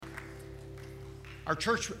Our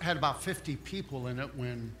church had about 50 people in it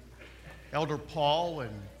when Elder Paul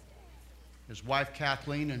and his wife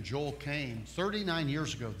Kathleen and Joel came 39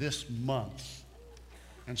 years ago this month.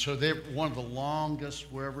 And so they're one of the longest,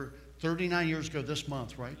 39 years ago this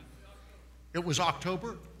month, right? It was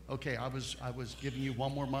October? Okay, I was giving you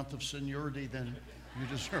one more month of seniority than you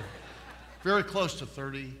deserve. Very close to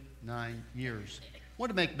 39 years. I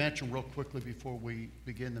want to make mention real quickly before we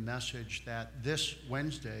begin the message that this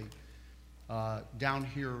Wednesday, down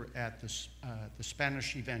here at the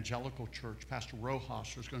Spanish Evangelical Church, Pastor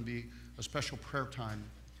Rojas, there's going to be a special prayer time,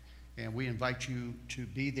 and we invite you to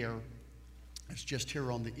be there. It's just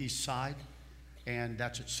here on the east side, and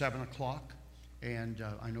that's at 7 o'clock. And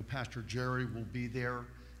I know Pastor Jerry will be there,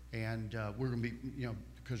 and we're going to be,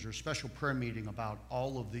 because there's a special prayer meeting about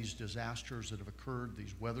all of these disasters that have occurred,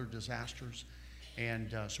 these weather disasters.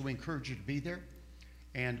 And so we encourage you to be there.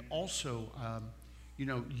 And also,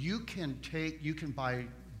 you can buy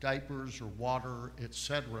diapers or water,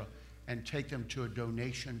 etc., and take them to a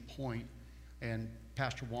donation point. And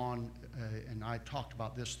Pastor Juan and I talked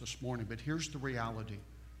about this morning, but here's the reality.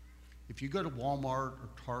 If you go to Walmart or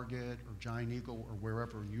Target or Giant Eagle or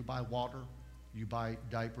wherever and you buy water, you buy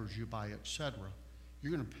diapers, you buy etc.,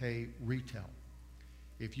 you're going to pay retail.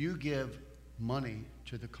 If you give money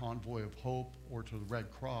to the Convoy of Hope or to the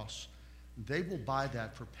Red Cross, they will buy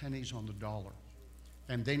that for pennies on the dollar,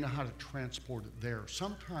 and they know how to transport it there.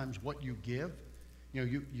 Sometimes what you give,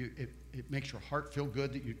 it makes your heart feel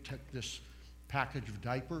good that you took this package of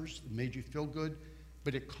diapers that made you feel good,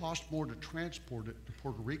 but it costs more to transport it to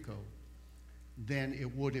Puerto Rico than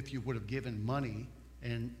it would if you would have given money,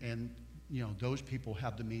 and those people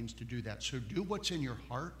have the means to do that. So do what's in your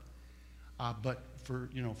heart, but for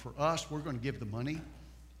us, we're going to give the money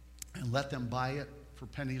and let them buy it for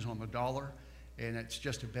pennies on the dollar, and it's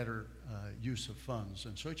just a better use of funds.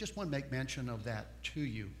 And so I just want to make mention of that to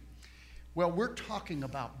you. Well, we're talking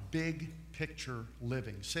about big picture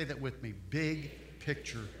living. Say that with me, big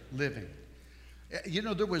picture living.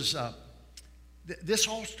 There was, this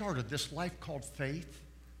all started, this life called faith,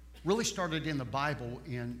 really started in the Bible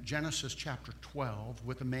in Genesis chapter 12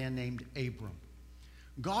 with a man named Abram.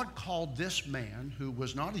 God called this man, who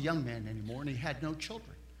was not a young man anymore, and he had no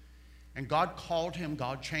children. And God called him,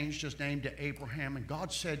 God changed his name to Abraham, and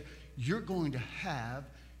God said, you're going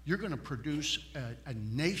to produce a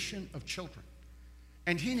nation of children.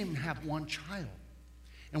 And he didn't even have one child.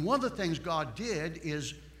 And one of the things God did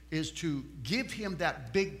is to give him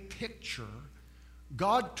that big picture.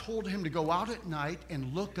 God told him to go out at night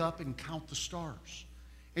and look up and count the stars.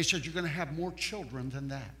 He said, you're going to have more children than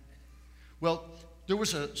that. Well, there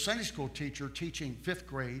was a Sunday school teacher teaching fifth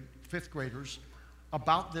graders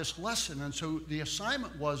about this lesson. And so the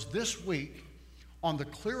assignment was this week, on the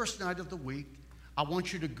clearest night of the week, I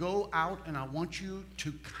want you to go out and I want you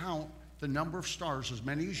to count the number of stars, as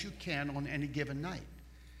many as you can on any given night.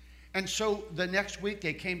 And so the next week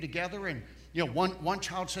they came together, and one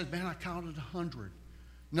child said, man, I counted 100.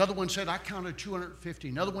 Another one said, I counted 250.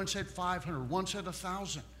 Another one said 500. One said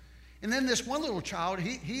 1,000. And then this one little child,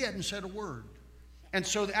 he hadn't said a word. And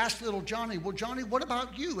so they asked little Johnny, well, Johnny, what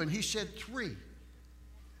about you? And he said 3.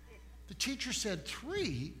 The teacher said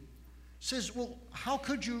 3? Says, well, how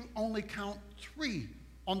could you only count 3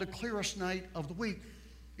 on the clearest night of the week?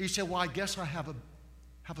 He said, well, I guess I have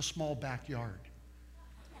a small backyard.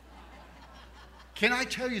 Can I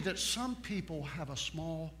tell you that some people have a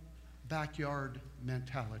small backyard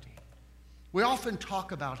mentality? We often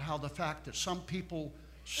talk about how the fact that some people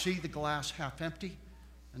see the glass half empty,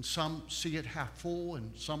 and some see it half full,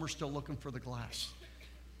 and some are still looking for the glass.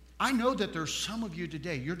 I know that there's some of you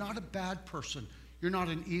today, you're not a bad person, you're not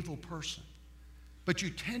an evil person, but you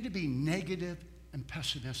tend to be negative and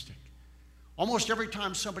pessimistic. Almost every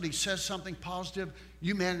time somebody says something positive,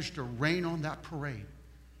 you manage to rain on that parade.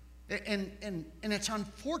 And it's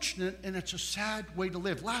unfortunate, and it's a sad way to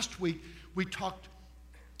live. Last week, we talked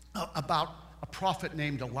about a prophet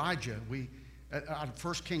named Elijah. Out of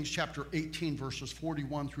 1 Kings chapter 18, verses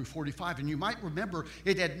 41 through 45. And you might remember,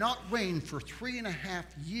 it had not rained for 3.5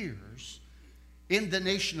 years in the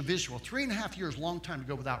nation of Israel. 3.5 years, long time to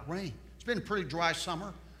go without rain. It's been a pretty dry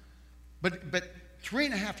summer, but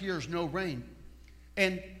 3.5 years, no rain.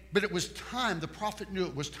 But it was time, the prophet knew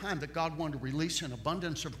it was time that God wanted to release an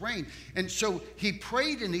abundance of rain. And so he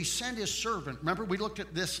prayed and he sent his servant. Remember, we looked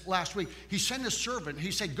at this last week. He sent his servant.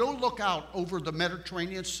 He said, go look out over the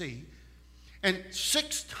Mediterranean Sea. And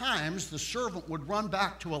 6 times the servant would run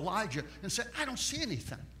back to Elijah and say, I don't see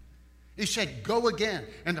anything. He said, go again.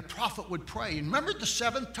 And the prophet would pray. And remember the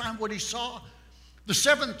 7th time what he saw? The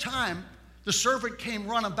 7th time, the servant came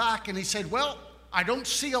running back and he said, well, I don't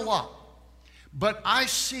see a lot. but I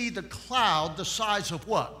see the cloud the size of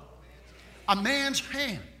what? A man's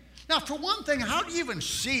hand. Now, for one thing, how do you even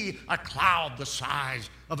see a cloud the size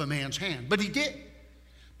of a man's hand? But he did.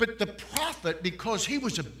 But the prophet, because he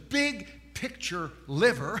was a big picture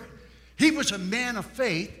liver, he was a man of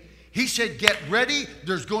faith, he said, get ready,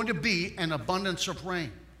 there's going to be an abundance of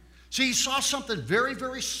rain. See, he saw something very,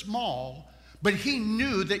 very small, but he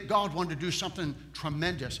knew that God wanted to do something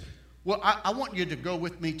tremendous. Well, I want you to go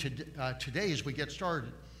with me today as we get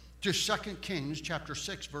started to 2 Kings chapter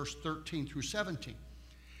 6, verse 13 through 17.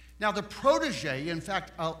 Now, the protege, in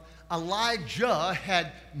fact, Elijah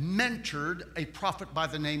had mentored a prophet by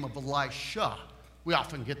the name of Elisha. We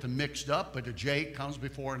often get them mixed up, but a J comes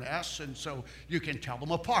before an S, and so you can tell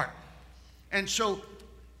them apart. And so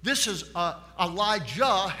this is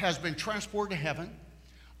Elijah has been transported to heaven.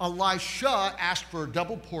 Elisha asked for a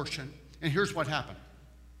double portion, and here's what happened.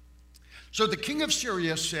 So the king of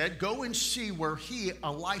Syria said, go and see where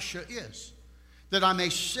Elisha is, that I may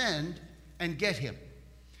send and get him.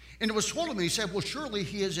 And it was told him, he said, well, surely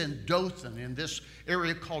he is in Dothan, in this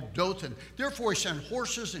area called Dothan. Therefore he sent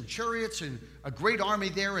horses and chariots and a great army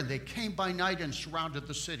there, and they came by night and surrounded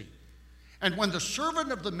the city. And when the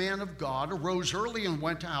servant of the man of God arose early and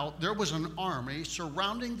went out, there was an army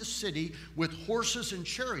surrounding the city with horses and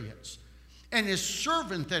chariots. And his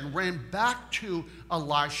servant then ran back to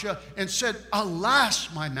Elisha and said,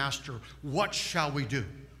 alas, my master, what shall we do?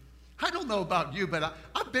 I don't know about you, but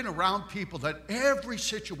I've been around people that every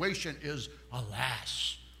situation is,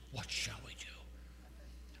 alas, what shall we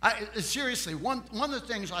do? Seriously, one of the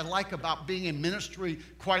things I like about being in ministry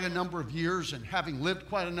quite a number of years and having lived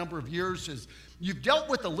quite a number of years is you've dealt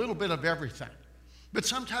with a little bit of everything. But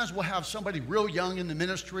sometimes we'll have somebody real young in the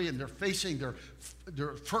ministry and they're facing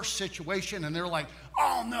their first situation and they're like,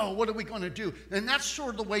 oh no, what are we going to do? And that's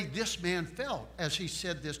sort of the way this man felt as he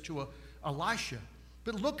said this to Elisha.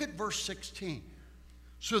 But look at verse 16.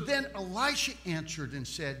 So then Elisha answered and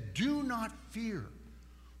said, do not fear,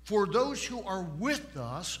 for those who are with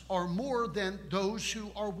us are more than those who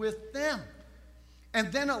are with them.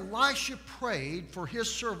 And then Elisha prayed for his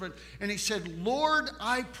servant, and he said, Lord,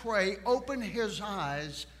 I pray, open his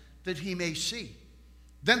eyes that he may see.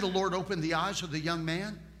 Then the Lord opened the eyes of the young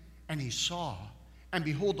man, and he saw. And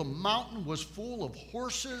behold, the mountain was full of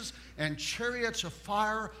horses and chariots of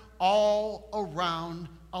fire all around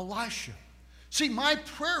Elisha. See, my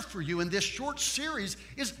prayer for you in this short series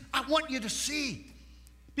is I want you to see.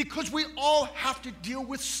 Because we all have to deal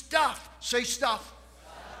with stuff. Say stuff.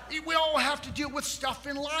 We all have to deal with stuff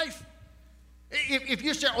in life. If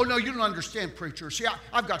you say, oh no, you don't understand, preacher. See,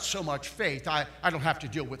 I've got so much faith, I don't have to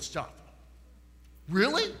deal with stuff.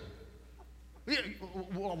 Really?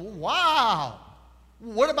 Wow.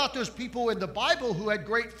 What about those people in the Bible who had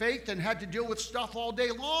great faith and had to deal with stuff all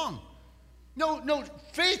day long? No,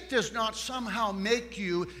 faith does not somehow make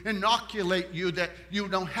you, inoculate you that you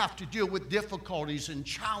don't have to deal with difficulties and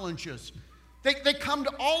challenges. They come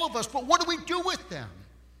to all of us, but what do we do with them?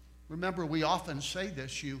 Remember, we often say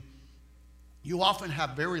this, you often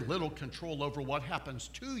have very little control over what happens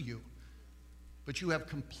to you, but you have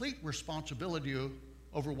complete responsibility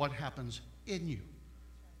over what happens in you.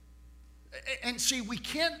 And see, we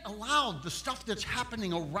can't allow the stuff that's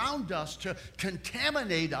happening around us to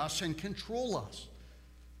contaminate us and control us.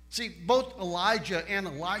 See, both Elijah and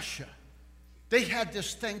Elisha, they had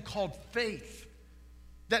this thing called faith.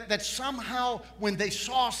 That somehow when they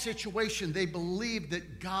saw a situation, they believed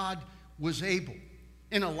that God was able.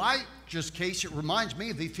 In Elijah's case, it reminds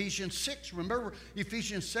me of Ephesians 6. Remember,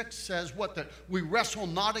 Ephesians 6 says what? That we wrestle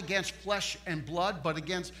not against flesh and blood, but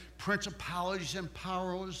against principalities and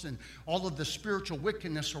powers and all of the spiritual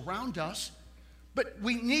wickedness around us. But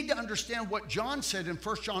we need to understand what John said in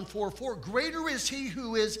 1 John 4:4. Greater is he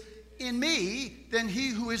who is in me than he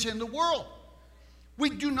who is in the world. We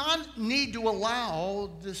do not need to allow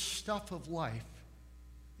this stuff of life.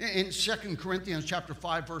 In 2 Corinthians chapter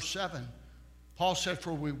 5, verse 7, Paul said,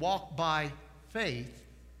 for we walk by faith,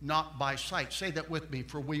 not by sight. Say that with me.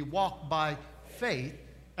 For we walk by faith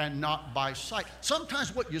and not by sight.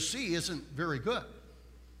 Sometimes what you see isn't very good.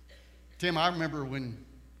 Tim, I remember when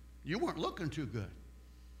you weren't looking too good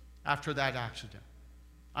after that accident.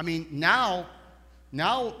 I mean, now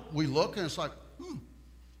we look and it's like,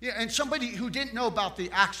 Yeah, and somebody who didn't know about the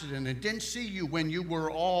accident and didn't see you when you were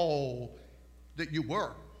all that you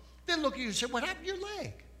were, then look at you and say, what happened to your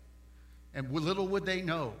leg? And little would they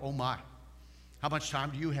know, oh my, how much time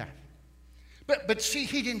do you have? But see,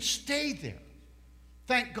 he didn't stay there.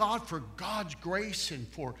 Thank God for God's grace and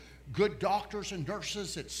for good doctors and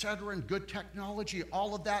nurses, et cetera, and good technology,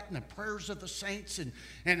 all of that, and the prayers of the saints,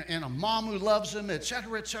 and a mom who loves them, et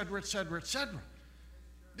cetera, et cetera, et cetera, et cetera.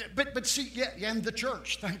 But see, yeah, and the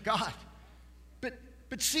church, thank God.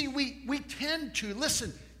 But see, we tend to,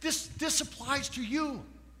 listen, this applies to you.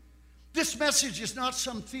 This message is not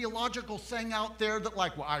some theological thing out there that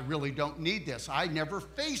like, well, I really don't need this. I never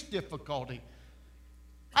faced difficulty.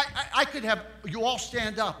 I could have you all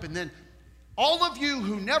stand up, and then all of you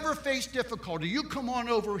who never faced difficulty, you come on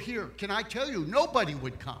over here. Can I tell you, nobody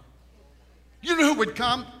would come. You know who would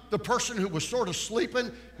come? The person who was sort of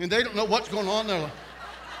sleeping, and they don't know what's going on. They're like,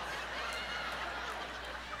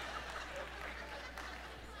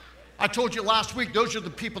 I told you last week, those are the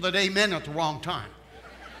people that amen at the wrong time.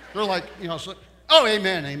 They're like, so, oh,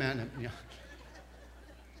 amen, amen. Yeah.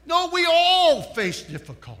 No, we all face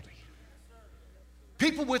difficulty.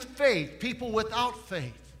 People with faith, people without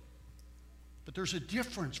faith. But there's a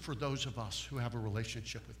difference for those of us who have a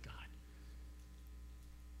relationship with God.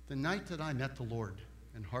 The night that I met the Lord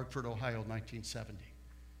in Hartford, Ohio, 1970,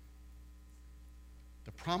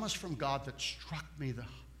 the promise from God that struck me the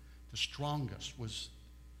strongest was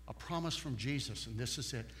a promise from Jesus, and this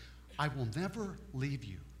is it. I will never leave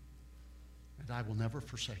you, and I will never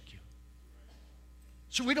forsake you.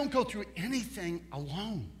 So we don't go through anything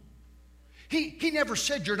alone. He never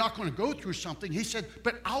said you're not going to go through something. He said,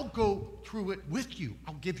 but I'll go through it with you.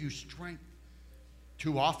 I'll give you strength.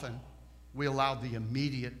 Too often, we allow the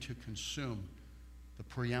immediate to consume the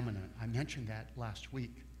preeminent. I mentioned that last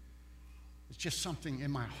week. It's just something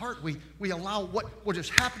in my heart. We allow what is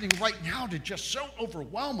happening right now to just so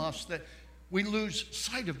overwhelm us that we lose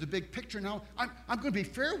sight of the big picture. Now, I'm going to be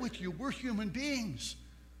fair with you. We're human beings.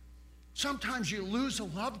 Sometimes you lose a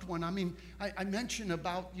loved one. I mean, I mentioned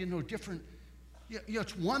about, different...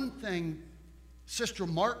 it's one thing, Sister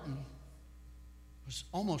Martin was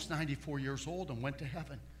almost 94 years old and went to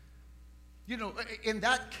heaven. In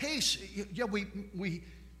that case, we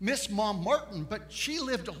miss Mom Martin, but she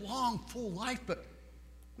lived a long, full life. But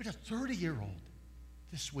we had a 30-year-old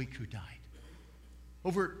this week who died.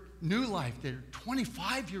 Over at New Life, their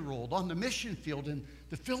 25-year-old on the mission field in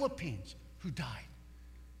the Philippines who died.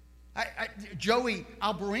 Joey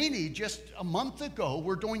Alberini, just a month ago,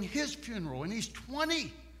 we're doing his funeral, and he's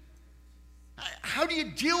 20. How do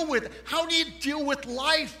you deal with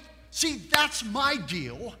life? See, that's my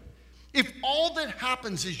deal. If all that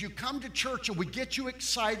happens is you come to church and we get you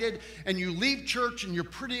excited, and you leave church and you're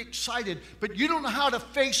pretty excited, but you don't know how to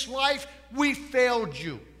face life, we failed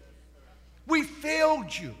you. We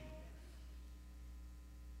failed you.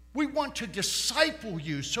 We want to disciple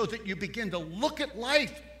you so that you begin to look at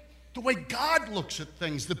life the way God looks at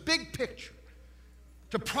things, the big picture.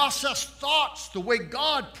 To process thoughts the way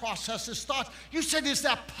God processes thoughts. You said, is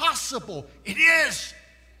that possible? It is.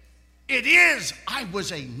 It is. I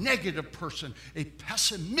was a negative person, a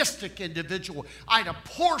pessimistic individual. I had a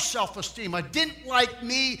poor self-esteem. I didn't like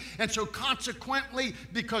me, and so consequently,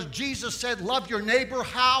 because Jesus said, love your neighbor,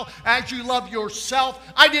 how? As you love yourself,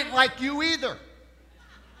 I didn't like you either.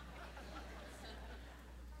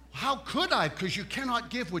 How could I? Because you cannot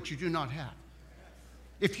give what you do not have.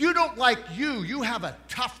 If you don't like you have a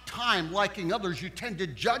tough time liking others. You tend to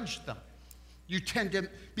judge them. You tend to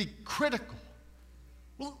be critical.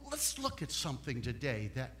 Well, let's look at something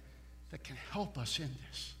today that can help us in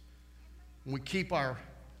this. When we keep our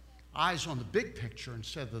eyes on the big picture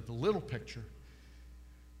instead of the little picture,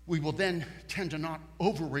 we will then tend to not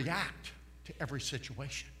overreact to every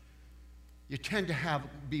situation. You tend to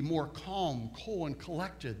be more calm, cool, and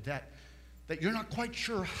collected, that you're not quite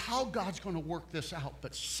sure how God's going to work this out,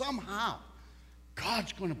 but somehow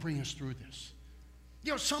God's going to bring us through this.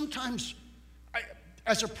 Sometimes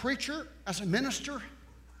as a preacher, as a minister,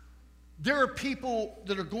 there are people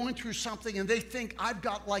that are going through something and they think I've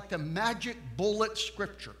got like the magic bullet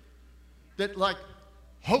scripture that like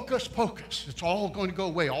hocus pocus, it's all going to go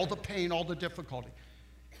away, all the pain, all the difficulty.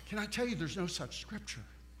 Can I tell you there's no such scripture?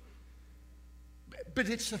 But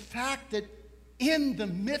it's the fact that in the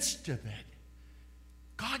midst of it,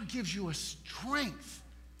 God gives you a strength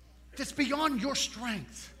that's beyond your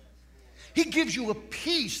strength. He gives you a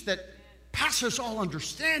peace that passes all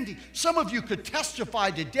understanding. Some of you could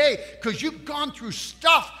testify today because you've gone through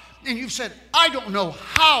stuff and you've said, I don't know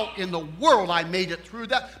how in the world I made it through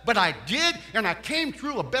that, but I did, and I came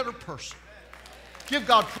through a better person. Give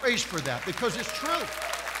God praise for that because it's true.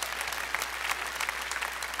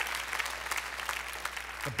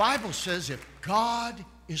 The Bible says, if God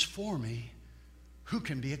is for me, who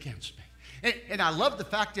can be against me? And I love the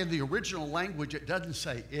fact in the original language it doesn't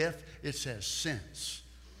say if, it says since.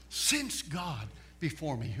 Since God be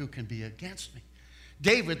for me, who can be against me?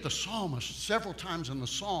 David, the psalmist, several times in the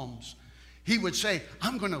Psalms, he would say,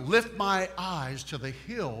 I'm going to lift my eyes to the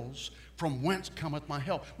hills from whence cometh my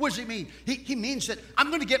help. What does he mean? He means that I'm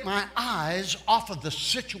going to get my eyes off of the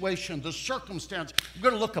situation, the circumstance. I'm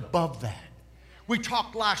going to look above that. We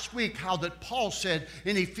talked last week how that Paul said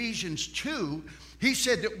in Ephesians 2, he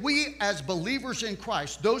said that we as believers in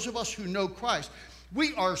Christ, those of us who know Christ,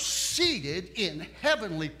 we are seated in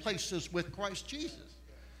heavenly places with Christ Jesus.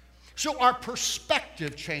 So our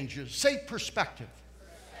perspective changes. Say perspective.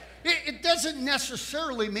 It doesn't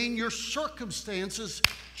necessarily mean your circumstances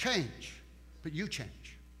change, but you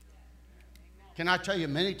change. Can I tell you,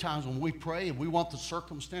 many times when we pray and we want the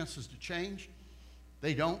circumstances to change,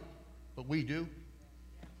 they don't, but we do.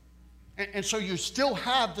 And so you still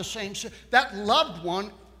have the same, that loved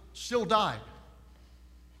one still died.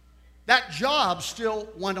 That job still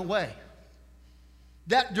went away.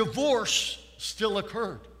 That divorce still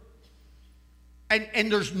occurred.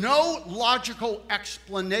 And there's no logical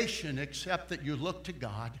explanation except that you look to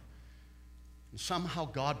God and somehow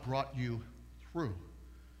God brought you through.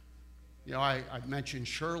 You know, I mentioned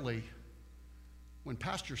Shirley when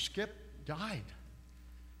Pastor Skip died.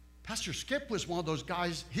 Pastor Skip was one of those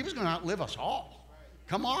guys, he was going to outlive us all.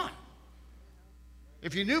 Come on.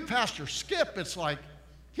 If you knew Pastor Skip, it's like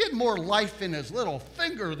he had more life in his little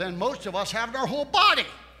finger than most of us have in our whole body.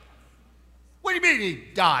 What do you mean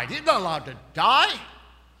he died? He's not allowed to die.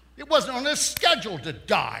 It wasn't on his schedule to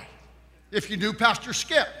die if you knew Pastor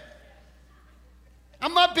Skip.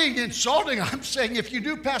 I'm not being insulting. I'm saying if you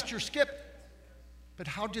knew Pastor Skip, but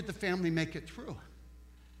how did the family make it through?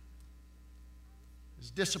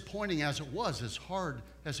 As disappointing as it was, as hard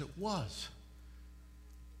as it was,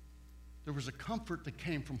 there was a comfort that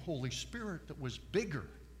came from Holy Spirit that was bigger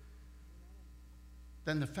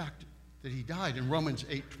than the fact that he died. In Romans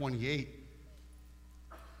 8:28,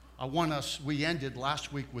 we ended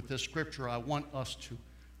last week with this scripture. I want us to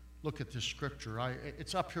look at this scripture.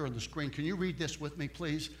 It's up here on the screen. Can you read this with me,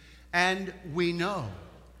 please? And we know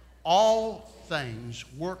all things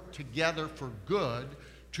work together for good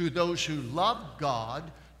to those who love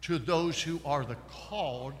God, to those who are the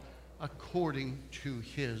called according to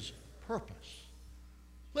his purpose.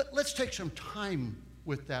 Let's take some time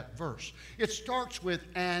with that verse. It starts with,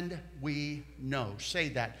 and we know. Say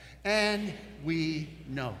that. And we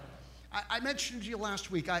know. I mentioned to you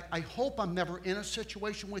last week, I hope I'm never in a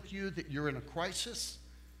situation with you that you're in a crisis.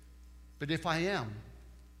 But if I am,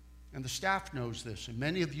 and the staff knows this, and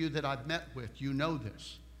many of you that I've met with, you know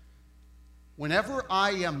this. Whenever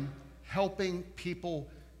I am helping people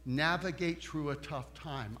navigate through a tough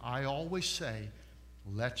time, I always say,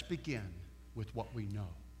 let's begin with what we know.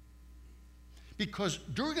 Because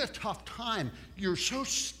during a tough time, you're so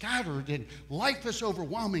scattered and life is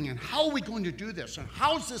overwhelming, and how are we going to do this? And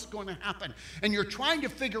how's this going to happen? And you're trying to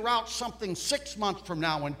figure out something 6 months from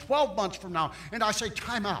now and 12 months from now. And I say,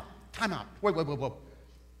 time out. Wait.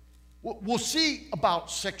 We'll see about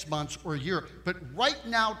 6 months or a year. But right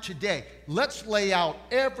now, today, let's lay out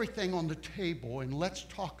everything on the table and let's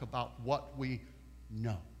talk about what we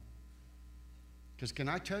know. Because can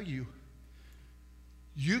I tell you,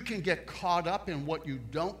 you can get caught up in what you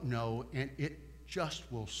don't know, and it just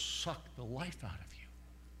will suck the life out of you.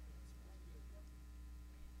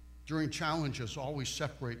 During challenges, always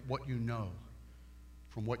separate what you know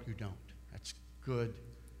from what you don't. That's good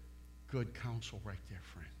counsel right there,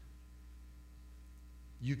 friend.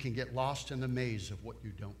 You can get lost in the maze of what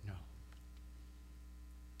you don't know.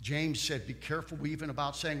 James said, be careful even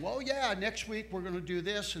about saying, well, yeah, next week we're going to do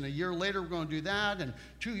this, and a year later we're going to do that, and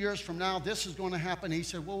 2 years from now this is going to happen. He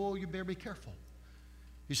said, well, you better be careful.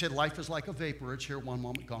 He said, life is like a vapor. It's here one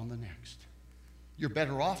moment, gone the next. You're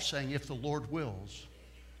better off saying, if the Lord wills,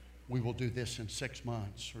 we will do this in 6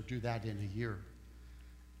 months or do that in a year.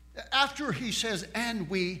 After he says, and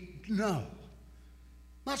we know,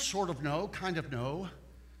 not sort of know, kind of know,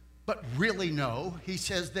 but really know, he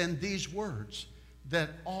says then these words, that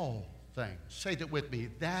all things, say that with me,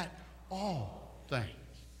 that all things,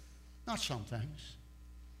 not some things,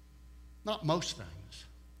 not most things,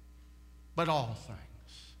 but all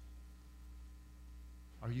things.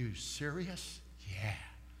 Are you serious? Yeah.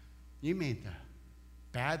 You mean the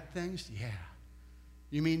bad things? Yeah.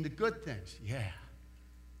 You mean the good things? Yeah.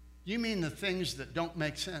 You mean the things that don't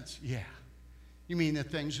make sense? Yeah. You mean the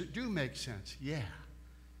things that do make sense? Yeah.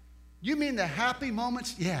 You mean the happy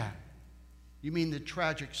moments? Yeah. You mean the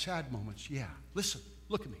tragic, sad moments? Yeah. Listen,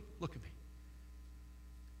 look at me.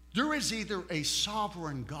 There is either a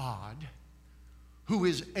sovereign God who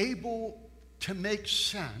is able to make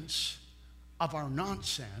sense of our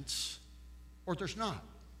nonsense, or there's not.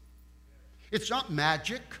 It's not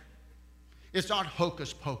magic. It's not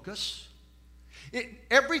hocus pocus.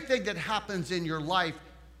 Everything that happens in your life,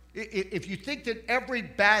 if you think that every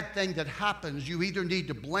bad thing that happens, you either need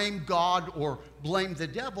to blame God or blame the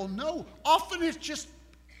devil, no. Often it's just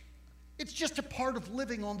a part of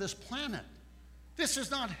living on this planet. This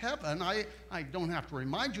is not heaven. I don't have to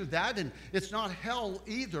remind you that, and it's not hell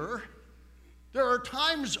either. There are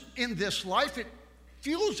times in this life it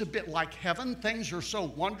feels a bit like heaven. Things are so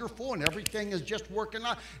wonderful and everything is just working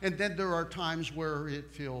out. And then there are times where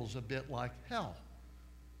it feels a bit like hell,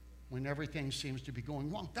 when everything seems to be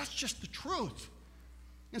going wrong. That's just the truth.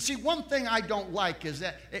 And see, one thing I don't like is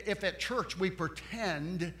that if at church we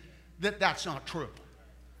pretend that that's not true.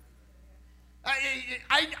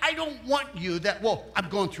 I don't want you that, well, I'm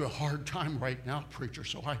going through a hard time right now, preacher,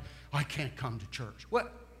 so I can't come to church.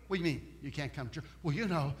 What do you mean you can't come to church? Well, you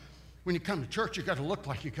know, when you come to church, you got to look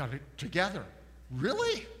like you got it together.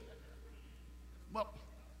 Really? Well,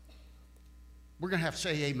 we're going to have to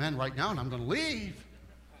say amen right now, and I'm going to leave.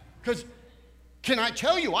 Because, can I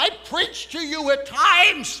tell you, I preach to you at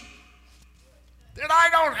times that I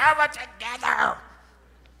don't have it together.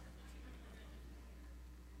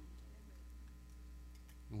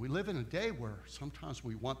 We live in a day where sometimes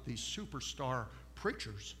we want these superstar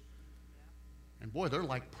preachers. And boy, they're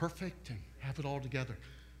like perfect and have it all together.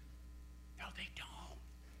 No, they don't.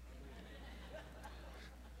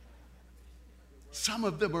 Some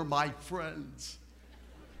of them are my friends.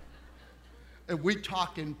 And we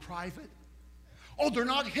talk in private. Oh, they're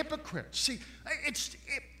not hypocrites. See,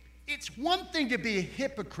 it's one thing to be a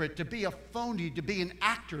hypocrite, to be a phony, to be an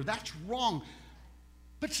actor. That's wrong.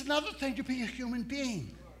 But it's another thing to be a human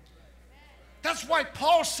being. That's why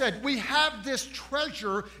Paul said we have this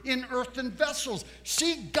treasure in earthen vessels.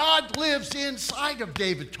 See, God lives inside of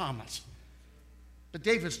David Thomas. But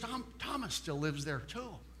David Thomas still lives there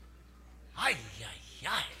too. Ay, ay,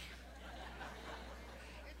 ay.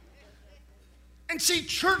 And see,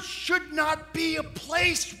 church should not be a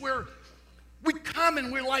place where we come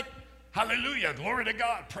and we're like, hallelujah, glory to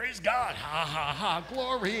God, praise God, ha, ha, ha,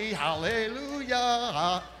 glory,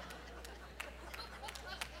 hallelujah.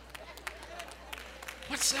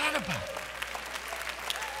 What's that about?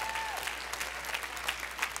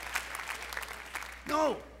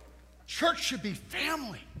 No, church should be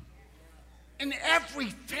family. In every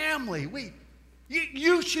family,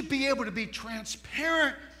 you should be able to be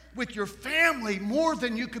transparent with your family more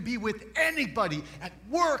than you could be with anybody at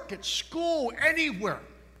work, at school, anywhere.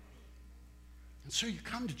 And so you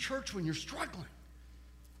come to church when you're struggling.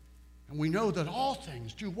 And we know that all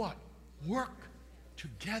things do what? Work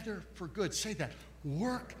together for good. Say that.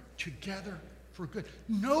 Work together for good.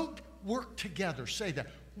 Note work together. Say that.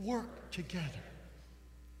 Work together.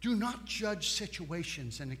 Do not judge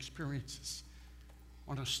situations and experiences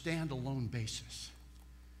on a standalone basis.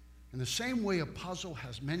 In the same way a puzzle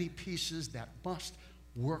has many pieces that must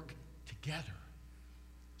work together,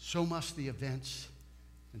 so must the events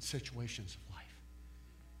and situations of life.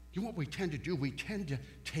 You know what we tend to do? We tend to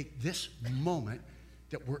take this moment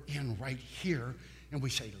that we're in right here and we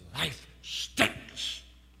say, life stinks.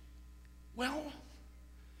 Well,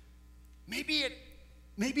 maybe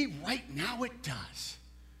right now it does.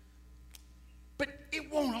 But it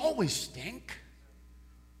won't always stink.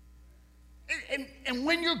 And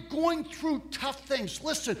when you're going through tough things,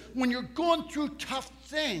 listen, when you're going through tough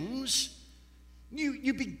things,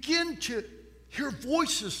 you begin to hear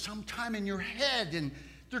voices sometime in your head, and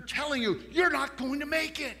they're telling you, you're not going to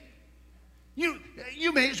make it.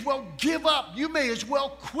 You may as well give up. You may as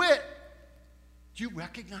well quit. Do you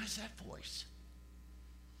recognize that voice?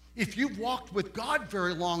 If you've walked with God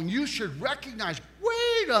very long, you should recognize,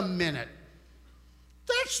 wait a minute.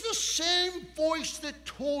 That's the same voice that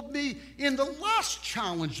told me in the last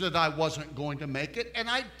challenge that I wasn't going to make it, and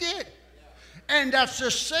I did. And that's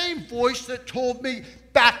the same voice that told me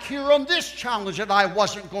back here on this challenge that I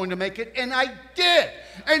wasn't going to make it, and I did.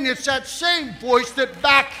 And it's that same voice that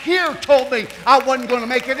back here told me I wasn't going to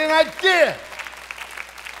make it, and I did.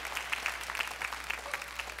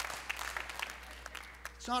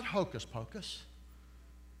 It's not hocus pocus.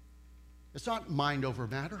 It's not mind over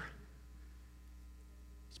matter.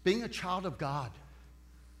 It's being a child of God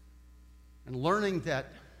and learning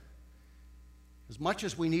that as much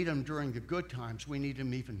as we need Him during the good times, we need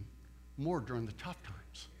Him even more during the tough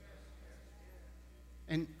times.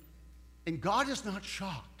 And God is not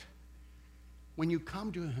shocked when you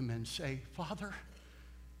come to Him and say, Father,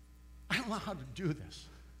 I don't know how to do this.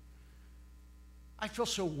 I feel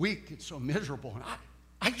so weak and so miserable, and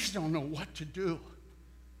I just don't know what to do.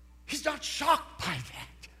 He's not shocked by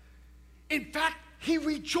that. In fact, He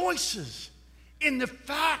rejoices in the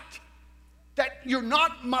fact That you're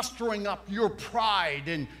not mustering up your pride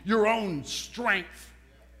and your own strength.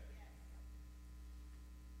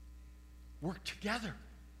 Work together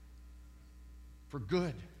for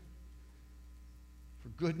good. For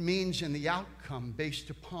good means in the outcome based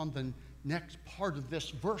upon the next part of this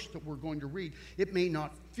verse that we're going to read. It may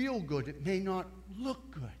not feel good. It may not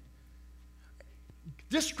look good.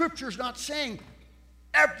 This scripture is not saying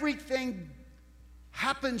everything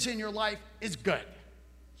happens in your life is good.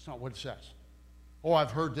 It's not what it says. Oh,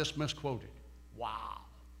 I've heard this misquoted. Wow.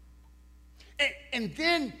 And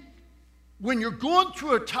then when you're going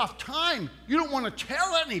through a tough time, you don't want to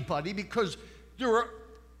tell anybody because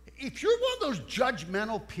if you're one of those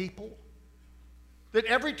judgmental people that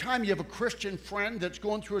every time you have a Christian friend that's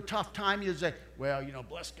going through a tough time, you say, well,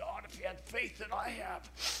 bless God if you had faith that I have.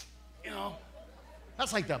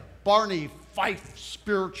 That's like the Barney Fife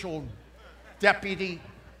spiritual deputy.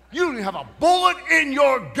 You don't even have a bullet in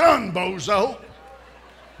your gun, bozo.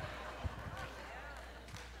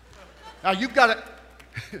 Now, you've got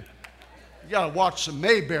to watch some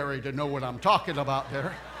Mayberry to know what I'm talking about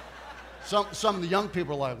there. Some of the young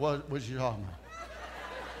people are like, what was you talking about?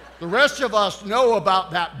 The rest of us know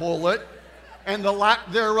about that bullet and the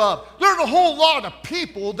lack thereof. There's a whole lot of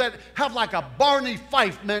people that have like a Barney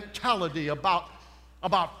Fife mentality about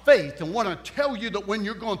faith and want to tell you that when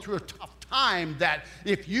you're going through a tough time that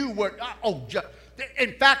if you were,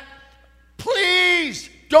 in fact,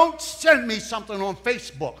 please don't send me something on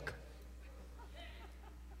Facebook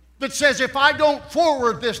that says if I don't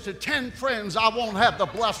forward this to 10 friends, I won't have the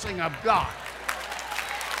blessing of God.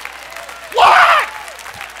 What?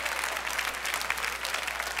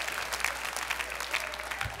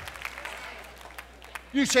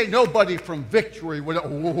 You say nobody from Victory would.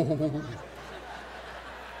 Oh.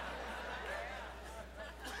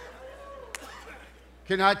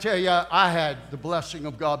 Can I tell you, I had the blessing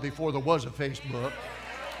of God before there was a Facebook.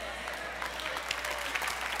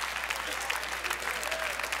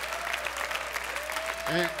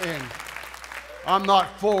 And I'm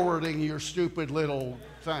not forwarding your stupid little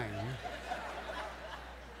thing.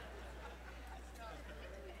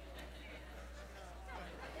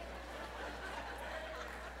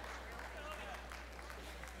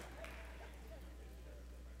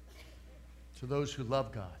 To those who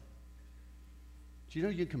love God. Do you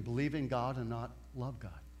know you can believe in God and not love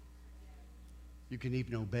God? You can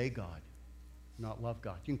even obey God, not love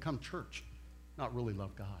God. You can come to church, not really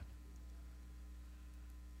love God.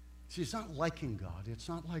 See, it's not liking God. It's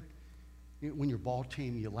not like when your ball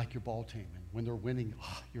team, you like your ball team. And when they're winning,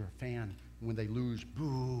 you're a fan. And when they lose,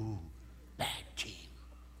 boo, bad team.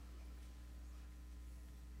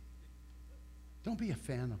 Don't be a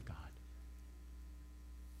fan of God.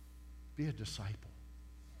 Be a disciple.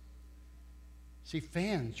 See,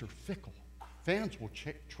 fans are fickle. Fans will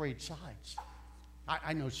trade sides.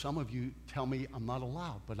 I know some of you tell me I'm not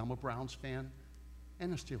allowed, but I'm a Browns fan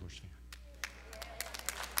and a Steelers fan.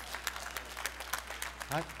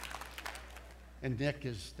 And Nick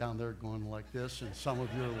is down there going like this, and some of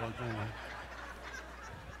you are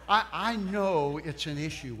like, I know it's an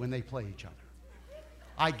issue when they play each other.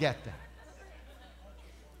 I get that.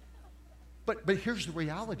 But here's the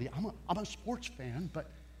reality. I'm a sports fan,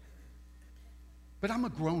 but I'm a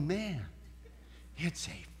grown man. It's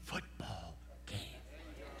a football game.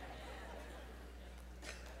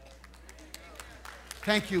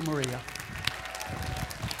 Thank you, Maria.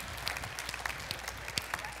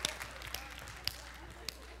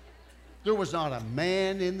 There was not a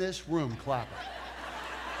man in this room clapping.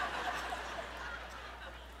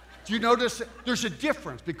 Do you notice that there's a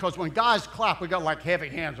difference? Because when guys clap, we got like heavy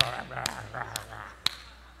hands.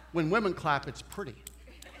 When women clap, it's pretty.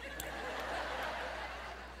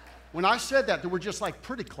 When I said that, there were just like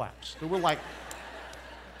pretty claps. They were like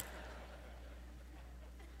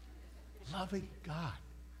loving God.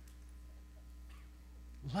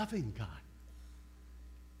 Loving God.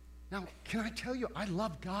 Now, can I tell you, I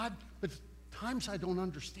love God, but times I don't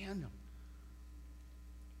understand Him.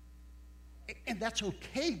 And that's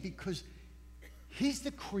okay because He's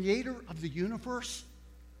the creator of the universe.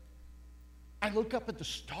 I look up at the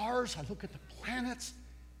stars, I look at the planets,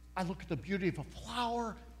 I look at the beauty of a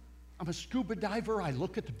flower. I'm a scuba diver, I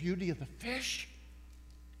look at the beauty of the fish,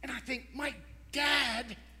 and I think, my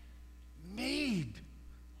dad made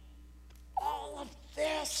all of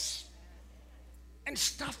this and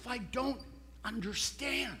stuff I don't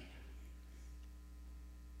understand.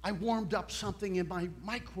 I warmed up something in my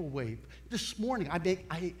microwave this morning.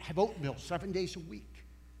 I have oatmeal 7 days a week.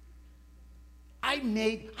 I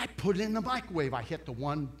put it in the microwave. I hit the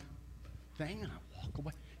one thing and I walk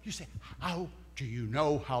away. You say, how do you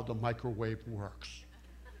know how the microwave works?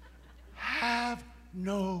 How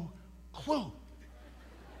no clue.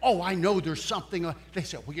 Oh, I know there's something. They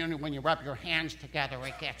said, well, you know, when you rub your hands together,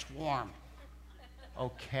 it gets warm.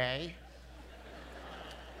 Okay.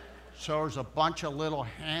 So there's a bunch of little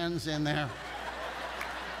hands in there.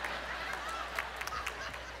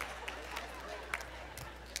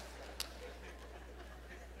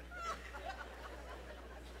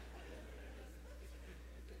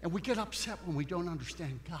 And we get upset when we don't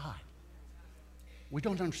understand God. We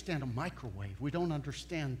don't understand a microwave. We don't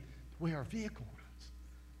understand the way our vehicle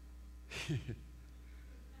runs.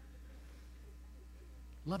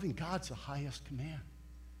 Loving God's the highest command.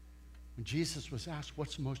 When Jesus was asked,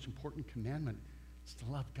 what's the most important commandment? It's to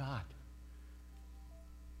love God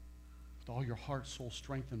with all your heart, soul,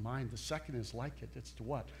 strength, and mind. The second is like it. It's to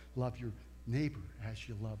what? Love your neighbor as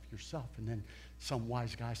you love yourself. And then some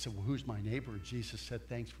wise guy said, well, who's my neighbor? And Jesus said,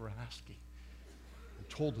 thanks for asking. And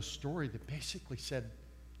told a story that basically said,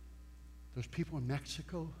 those people in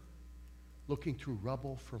Mexico looking through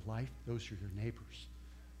rubble for life, those are your neighbors.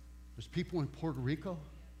 Those people in Puerto Rico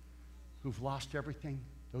who've lost everything,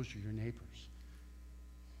 those are your neighbors.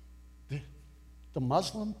 The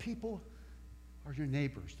Muslim people are your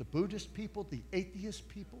neighbors. The Buddhist people, the atheist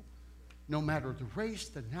people, no matter the race,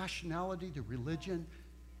 the nationality, the religion,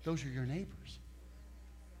 those are your neighbors.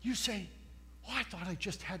 You say, oh, I thought I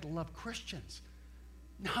just had to love Christians.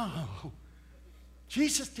 No.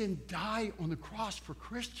 Jesus didn't die on the cross for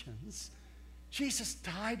Christians. Jesus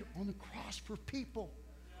died on the cross for people.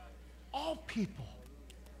 All people.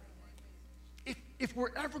 If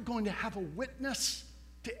we're ever going to have a witness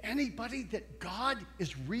to anybody that God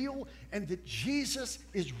is real and that Jesus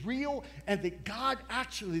is real and that God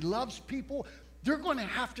actually loves people, they're going to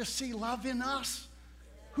have to see love in us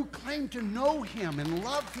who claim to know him and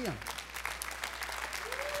love him.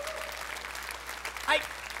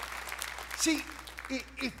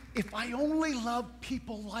 If I only love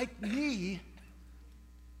people like me,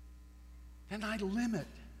 then I limit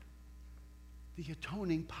the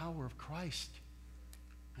atoning power of Christ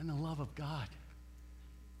and the love of God.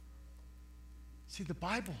 See, the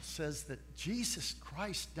Bible says that Jesus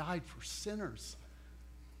Christ died for sinners.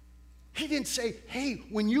 He didn't say, hey,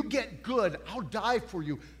 when you get good, I'll die for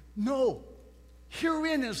you. No.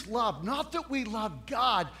 Herein is love. Not that we love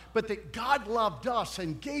God, but that God loved us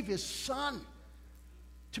and gave his Son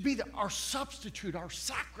to be our substitute, our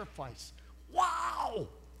sacrifice. Wow.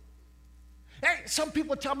 Hey, some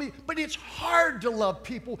people tell me, but it's hard to love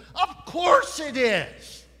people. Of course it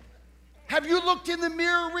is. Have you looked in the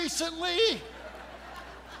mirror recently?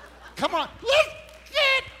 Come on, let's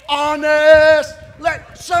get honest.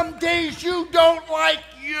 Some days you don't like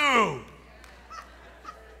you.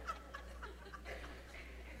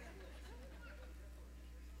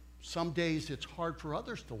 Some days it's hard for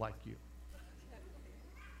others to like you.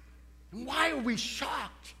 And why are we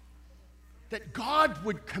shocked that God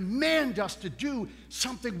would command us to do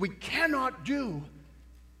something we cannot do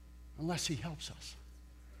unless he helps us?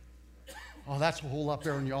 Oh, that's a whole lot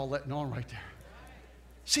better than y'all letting on right there.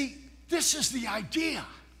 See, this is the idea.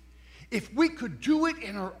 If we could do it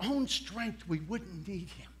in our own strength, we wouldn't need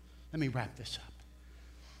him. Let me wrap this up.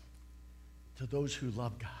 To those who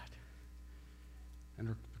love God and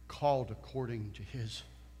are called according to his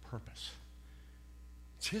purpose.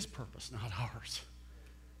 It's his purpose, not ours.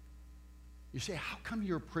 You say, how come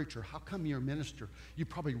you're a preacher? How come you're a minister? You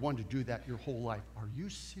probably wanted to do that your whole life. Are you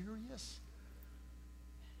serious?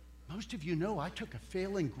 Most of you know I took a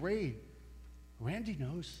failing grade. Randy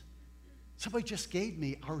knows. Somebody just gave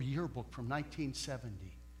me our yearbook from 1970.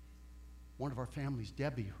 One of our families,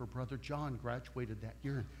 Debbie, her brother John, graduated that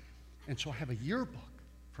year. And so I have a yearbook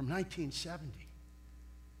from 1970.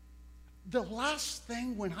 The last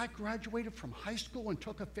thing when I graduated from high school and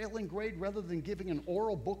took a failing grade, rather than giving an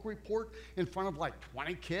oral book report in front of like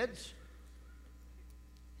 20 kids,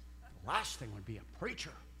 the last thing would be a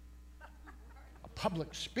preacher, a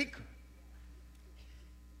public speaker.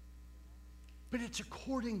 But it's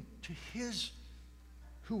according to his,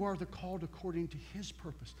 who are the called according to his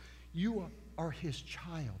purpose. You are his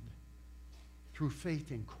child through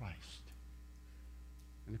faith in Christ.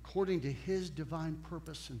 And according to his divine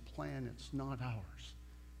purpose and plan, it's not ours.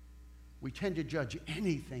 We tend to judge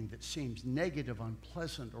anything that seems negative,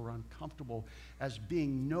 unpleasant, or uncomfortable as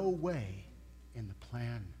being no way in the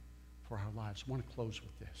plan for our lives. I want to close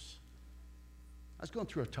with this. I was going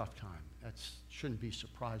through a tough time. That shouldn't be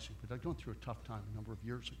surprising, but I was going through a tough time a number of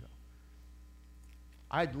years ago.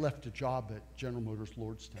 I'd left a job at General Motors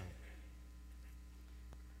Lordstown.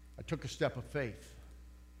 I took a step of faith.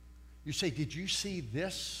 You say, did you see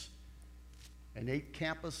this? And 8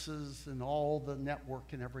 campuses and all the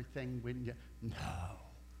network and everything? No.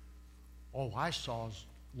 all I saw is,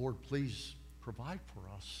 Lord, please provide for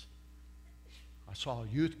us. I saw a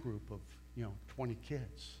youth group of, 20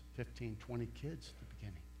 kids, 15, 20 kids at the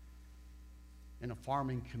beginning. In a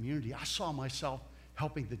farming community, I saw myself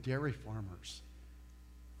helping the dairy farmers.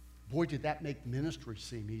 Boy, did that make ministry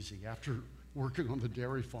seem easy after working on the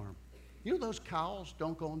dairy farm. You know those cows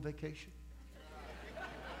don't go on vacation?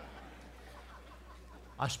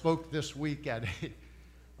 I spoke this week at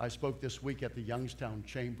the Youngstown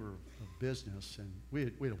Chamber of Business, and we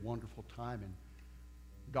had a wonderful time. And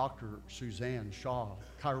Dr. Suzanne Shaw,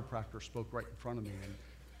 chiropractor, spoke right in front of me. And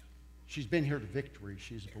she's been here to Victory.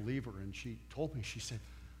 She's a believer, and she told me, she said,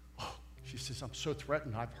 I'm so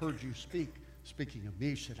threatened. I've heard you speak. Speaking of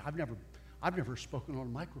me, she said, I've never spoken on a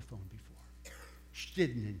microphone before. She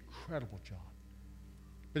did an incredible job.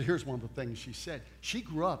 But here's one of the things she said. She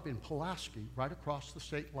grew up in Pulaski, right across the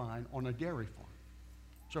state line, on a dairy farm.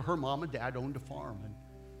 So her mom and dad owned a farm. And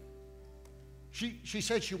she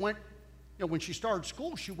said she went, when she started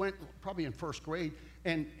school, she went probably in first grade,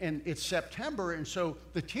 and it's September, and so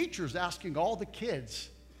the teacher's asking all the kids,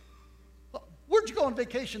 where'd you go on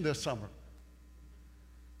vacation this summer?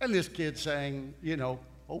 And this kid saying,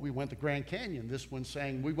 we went to Grand Canyon. This one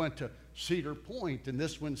saying, we went to Cedar Point. And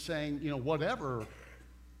this one saying, whatever.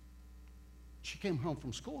 She came home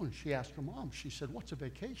from school and she asked her mom, she said, what's a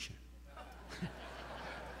vacation?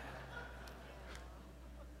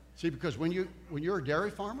 See, because when you're a dairy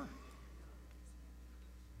farmer,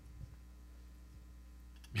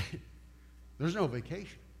 there's no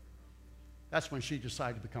vacation. That's when she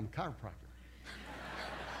decided to become a chiropractor.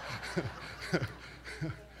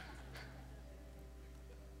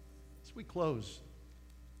 As we close,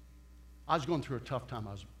 I was going through a tough time.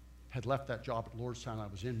 I had left that job at Lordstown. I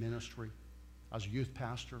was in ministry. I was a youth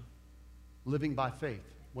pastor, living by faith,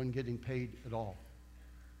 wasn't getting paid at all.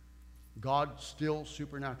 God still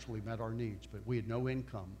supernaturally met our needs, but we had no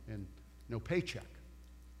income and no paycheck.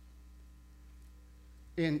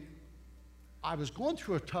 And I was going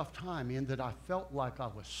through a tough time in that I felt like I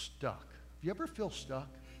was stuck. Do you ever feel stuck?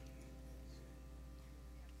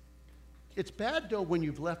 It's bad, though, when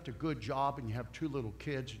you've left a good job and you have 2 little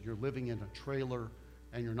kids and you're living in a trailer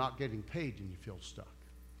and you're not getting paid and you feel stuck.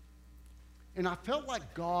 And I felt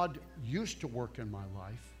like God used to work in my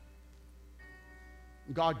life.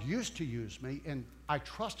 God used to use me, and I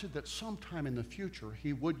trusted that sometime in the future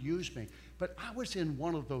He would use me. But I was in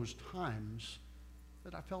one of those times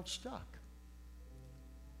that I felt stuck.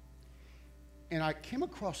 And I came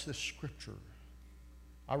across this scripture.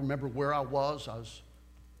 I remember where I was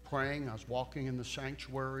praying. I was walking in the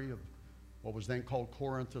sanctuary of what was then called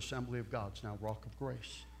Corinth Assembly of God. It's now Rock of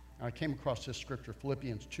Grace. And I came across this scripture,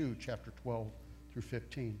 Philippians 2, chapter 12 through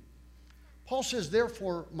 15. Paul says,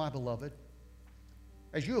 therefore, my beloved,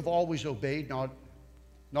 as you have always obeyed,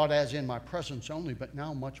 not as in my presence only, but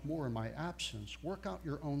now much more in my absence, work out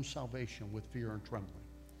your own salvation with fear and trembling.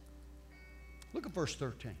 Look at verse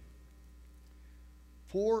 13.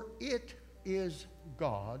 For it is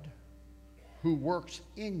God who works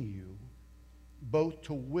in you both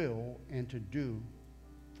to will and to do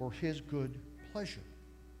for His good pleasure.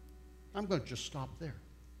 I'm going to just stop there.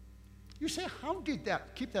 You say, how did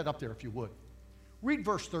that? Keep that up there if you would. Read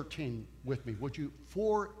verse 13 with me, would you?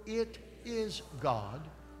 For it is God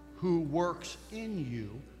who works in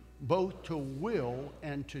you both to will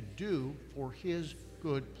and to do for His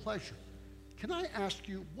good pleasure. Can I ask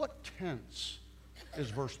you, what tense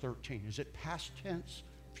is verse 13? Is it past tense,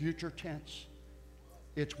 future tense?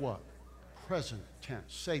 It's what? Present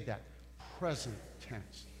tense. Say that. Present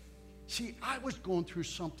tense. See, I was going through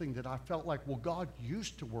something that I felt like, well, God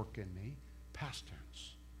used to work in me. Past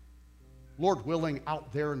tense. Lord willing,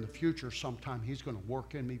 out there in the future sometime He's going to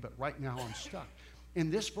work in me, but right now I'm stuck.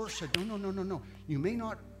 And this verse said, no. You may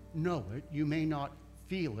not know it. You may not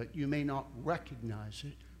feel it. You may not recognize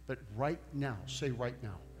it. But right now, say right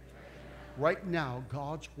now. Right now,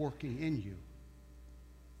 God's working in you.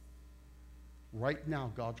 Right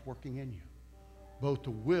now, God's working in you. Both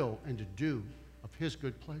to will and to do of His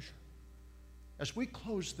good pleasure. As we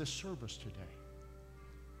close this service today,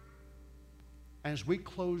 as we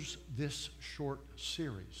close this short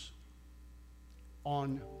series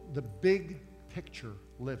on the big picture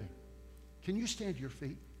living, can you stand to your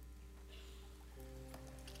feet?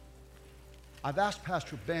 I've asked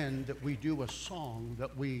Pastor Ben that we do a song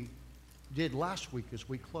that we did last week as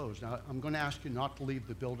we closed. Now, I'm going to ask you not to leave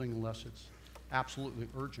the building unless it's absolutely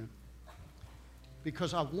urgent,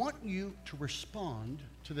 because I want you to respond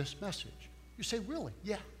to this message. You say, really?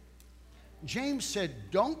 Yeah. James said,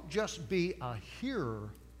 don't just be a hearer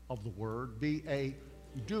of the word, be a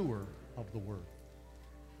doer of the word.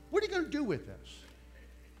 What are you going to do with this?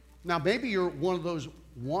 Now, maybe you're one of those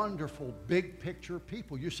wonderful big picture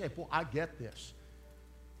people. You say, well, I get this.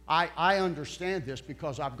 I understand this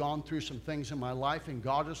because I've gone through some things in my life and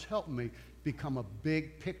God has helped me become a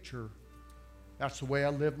big picture. That's the way I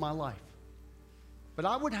live my life. But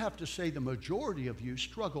I would have to say the majority of you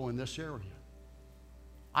struggle in this area.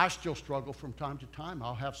 I still struggle from time to time.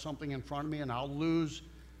 I'll have something in front of me and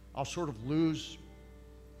I'll sort of lose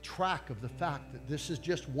track of the fact that this is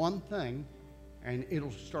just one thing and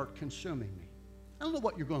it'll start consuming me. I don't know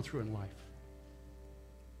what you're going through in life.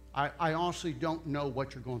 I honestly don't know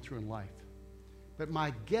what you're going through in life. But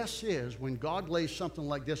my guess is when God lays something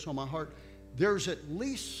like this on my heart, there's at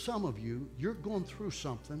least some of you, you're going through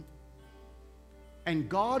something, and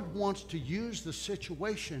God wants to use the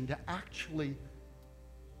situation to actually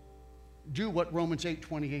do what Romans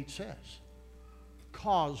 8:28 says.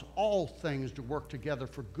 Cause all things to work together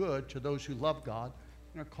for good to those who love God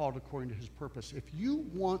and are called according to his purpose. If you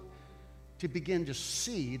want to begin to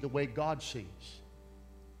see the way God sees,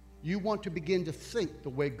 you want to begin to think the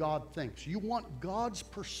way God thinks, you want God's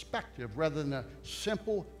perspective rather than a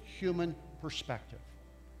simple human perspective,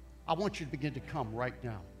 I want you to begin to come right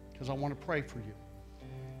now because I want to pray for you.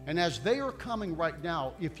 And as they are coming right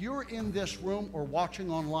now, if you're in this room or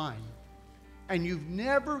watching online and you've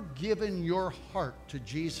never given your heart to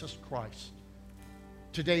Jesus Christ,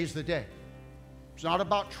 today's the day. It's not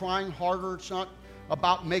about trying harder. It's not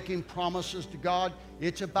about making promises to God.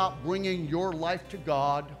 It's about bringing your life to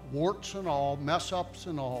God, warts and all, mess ups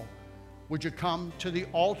and all. Would you come to the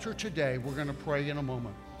altar today? We're going to pray in a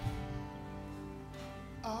moment.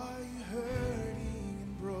 Are you hurting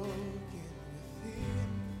and broken within?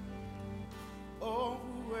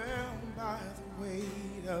 Overwhelmed by the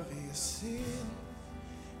weight of your sin?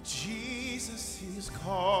 Jesus is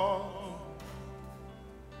calling.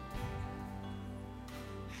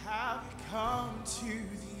 Have you come to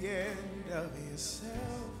the end of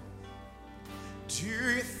yourself? Do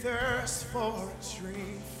you thirst for a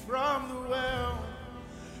drink from the well?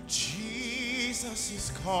 Jesus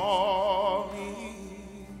is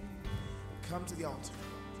calling. Come to the altar.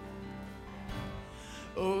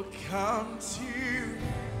 Oh, come to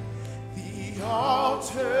the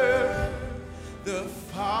altar. The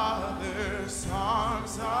Father's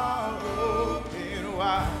arms are open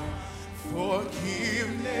wide.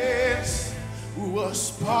 Forgiveness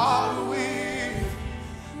was bought with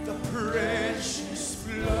the precious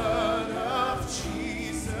blood of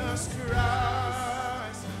Jesus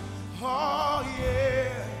Christ. Oh,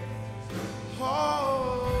 yeah.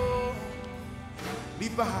 Oh,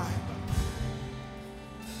 leave behind.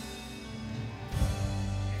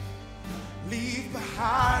 Leave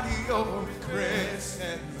behind your regrets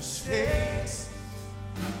and mistakes.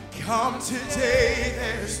 Come today,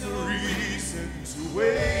 there's no reason to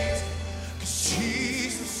wait, 'cause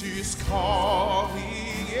Jesus is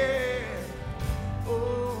calling, yeah.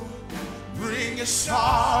 Oh, bring your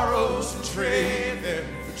sorrows and trade them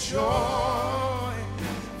for joy.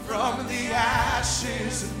 From the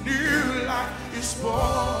ashes, a new life is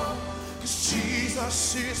born, 'cause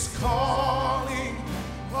Jesus is calling.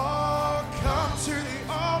 Oh, come to the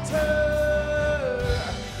altar.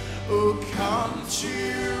 Oh, come to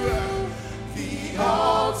the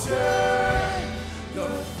altar. The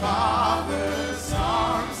Father's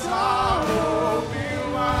arms are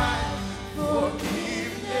open wide.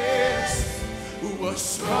 Forgiveness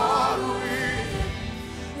was bought with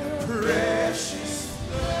the precious.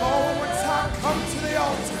 Oh, one more time, come to the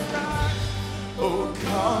altar. Oh,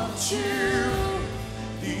 come to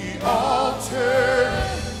the altar.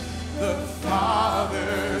 The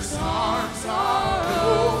Father's arms are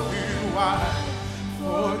open wide.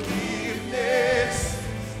 Forgiveness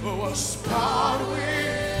was bought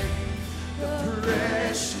with the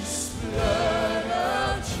precious blood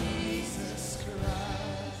of Jesus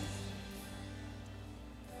Christ.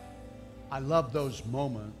 I love those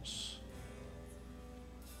moments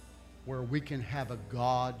where we can have a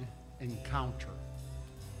God encounter,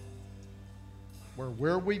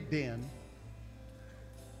 where we've been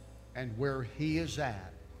and where he is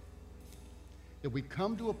at, that we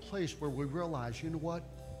come to a place where we realize, you know what?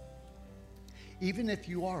 Even if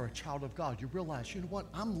you are a child of God, you realize, you know what?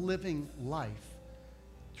 I'm living life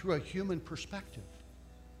through a human perspective.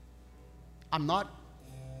 I'm not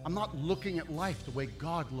looking at life the way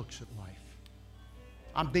God looks at life.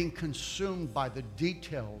 I'm being consumed by the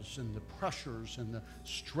details and the pressures and the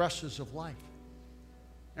stresses of life.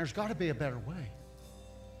 There's got to be a better way.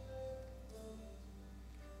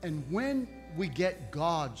 And when we get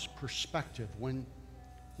God's perspective, when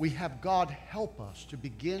we have God help us to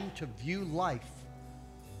begin to view life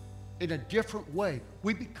in a different way,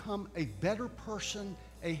 we become a better person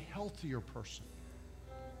a healthier person.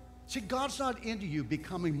 See, God's not into you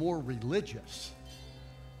becoming more religious.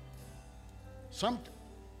 Some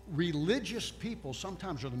religious people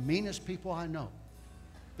sometimes are the meanest people I know.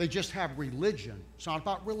 They just have religion. It's not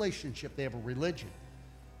about relationship, they have a religion.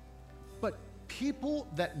 But people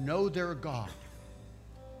that know their God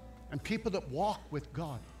and people that walk with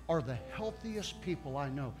God are the healthiest people I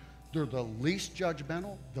know. They're the least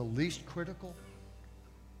judgmental, the least critical.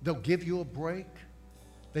 They'll give you a break.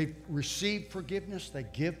 They've received forgiveness, they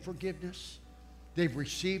give forgiveness. They've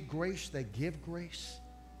received grace, they give grace.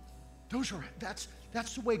 That's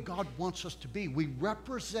the way God wants us to be. We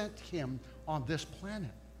represent Him on this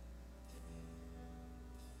planet.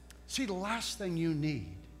 See, the last thing you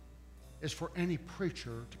need is for any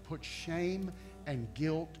preacher to put shame and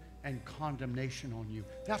guilt and condemnation on you.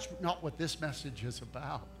 That's not what this message is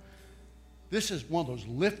about. This is one of those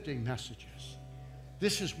lifting messages.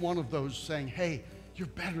 This is one of those saying, hey, you're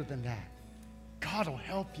better than that. God will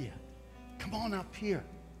help you. Come on up here.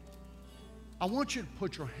 I want you to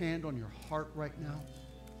put your hand on your heart right now.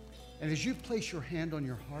 And as you place your hand on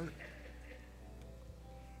your heart,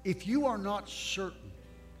 if you are not certain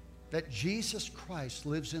that Jesus Christ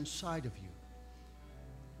lives inside of you,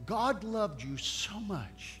 God loved you so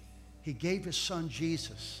much, He gave His Son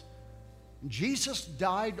Jesus. Jesus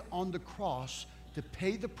died on the cross to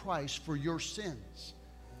pay the price for your sins.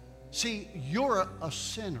 See, you're a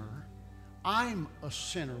sinner. I'm a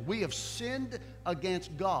sinner. We have sinned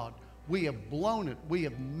against God. We have blown it. We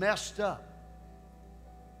have messed up.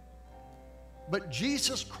 But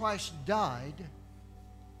Jesus Christ died,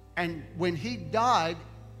 and when He died,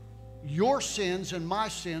 your sins and my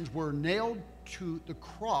sins were nailed to the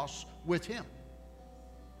cross with Him.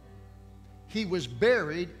 He was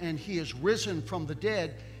buried, and He is risen from the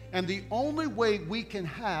dead. And the only way we can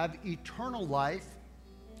have eternal life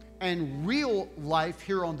and real life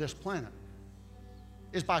here on this planet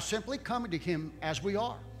is by simply coming to Him as we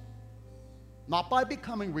are. Not by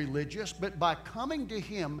becoming religious, but by coming to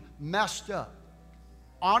Him messed up.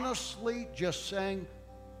 Honestly, just saying,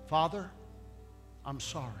 Father, I'm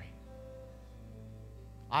sorry.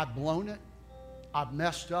 I've blown it. I've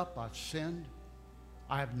messed up. I've sinned.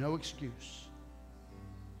 I have no excuse.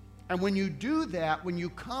 And when you do that, when you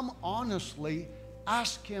come honestly,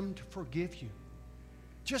 ask Him to forgive you.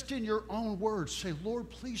 Just in your own words, say, Lord,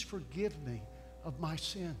 please forgive me of my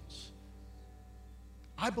sins.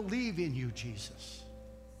 I believe in you, Jesus.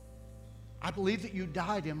 I believe that you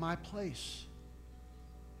died in my place.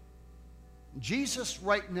 Jesus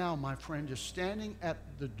right now, my friend, is standing at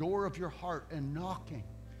the door of your heart and knocking.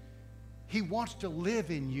 He wants to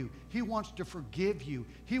live in you. He wants to forgive you.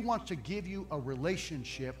 He wants to give you a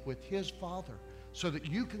relationship with His Father so that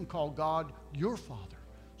you can call God your Father,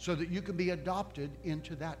 so that you can be adopted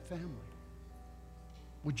into that family.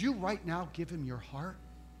 Would you right now give Him your heart?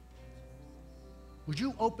 Would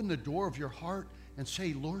you open the door of your heart and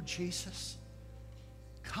say, Lord Jesus,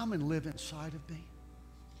 come and live inside of me.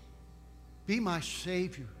 Be my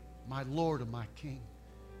Savior, my Lord, and my King.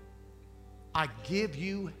 I give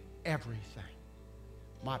you everything.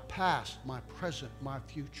 My past, my present, my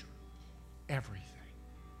future. Everything.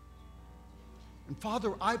 And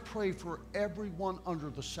Father, I pray for everyone under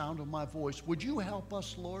the sound of my voice. Would you help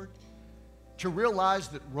us, Lord, to realize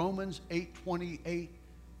that Romans 8:28,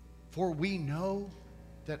 for we know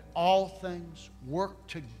that all things work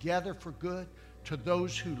together for good to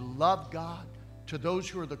those who love God, to those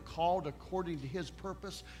who are the called according to His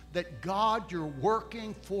purpose, that God, you're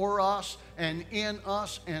working for us and in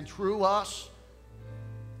us and through us.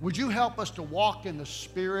 Would you help us to walk in the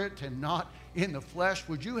Spirit and not in the flesh?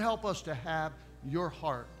 Would you help us to have your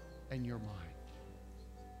heart and your mind?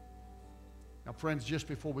 Now, friends, just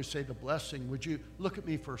before we say the blessing, would you look at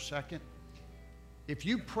me for a second? If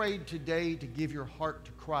you prayed today to give your heart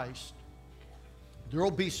to Christ, there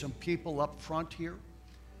will be some people up front here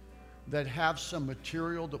that have some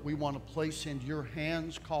material that we want to place into your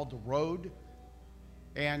hands called the Road.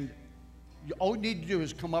 And all you need to do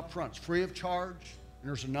is come up front. It's free of charge. And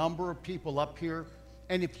there's a number of people up here.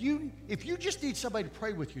 And if you just need somebody to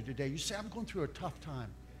pray with you today, you say, I'm going through a tough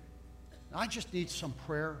time. I just need some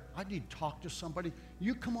prayer. I need to talk to somebody.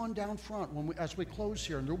 You come on down front as we close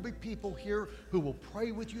here, and there will be people here who will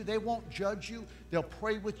pray with you. They won't judge you. They'll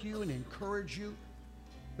pray with you and encourage you.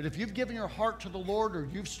 But if you've given your heart to the Lord or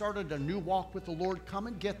you've started a new walk with the Lord, come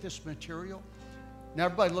and get this material. Now,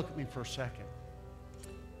 everybody look at me for a second.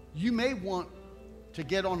 You may want to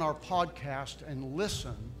get on our podcast and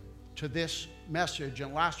listen to this message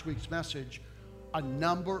and last week's message a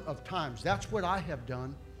number of times. That's what I have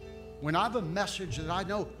done. When I have a message that I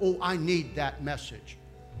know, oh, I need that message,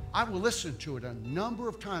 I will listen to it a number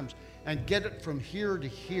of times and get it from here to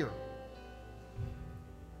here.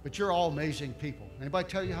 But you're all amazing people. Anybody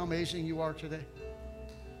tell you how amazing you are today?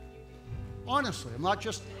 Honestly, I'm not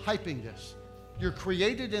just hyping this. You're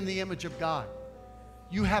created in the image of God.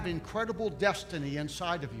 You have incredible destiny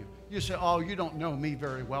inside of you. You say, oh, you don't know me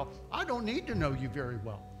very well. I don't need to know you very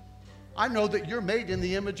well. I know that you're made in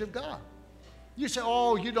the image of God. You say,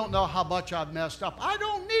 oh, you don't know how much I've messed up. I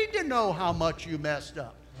don't need to know how much you messed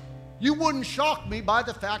up. You wouldn't shock me by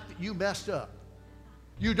the fact that you messed up.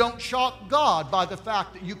 You don't shock God by the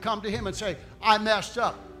fact that you come to Him and say, I messed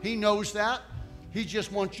up. He knows that. He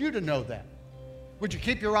just wants you to know that. Would you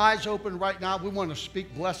keep your eyes open right now? We want to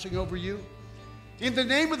speak blessing over you. In the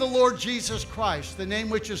name of the Lord Jesus Christ, the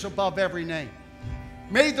name which is above every name,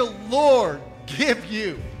 may the Lord give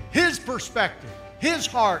you His perspective, His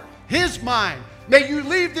heart, His mind. May you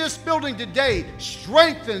leave this building today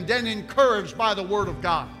strengthened and encouraged by the Word of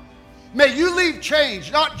God. May you leave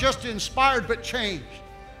changed, not just inspired, but changed.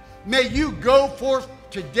 May you go forth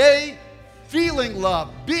today feeling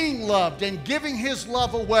loved, being loved, and giving His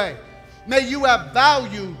love away. May you have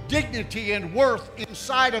value, dignity, and worth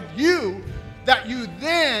inside of you, that you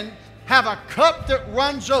then have a cup that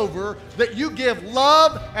runs over, that you give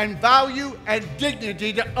love and value and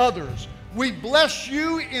dignity to others. We bless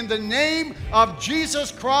you in the name of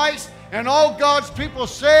Jesus Christ, and all God's people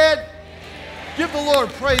said, give the Lord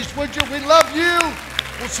praise, would you? We love you.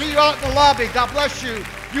 We'll see you out in the lobby. God bless you.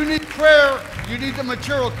 You need prayer. You need the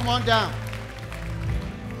material. Come on down.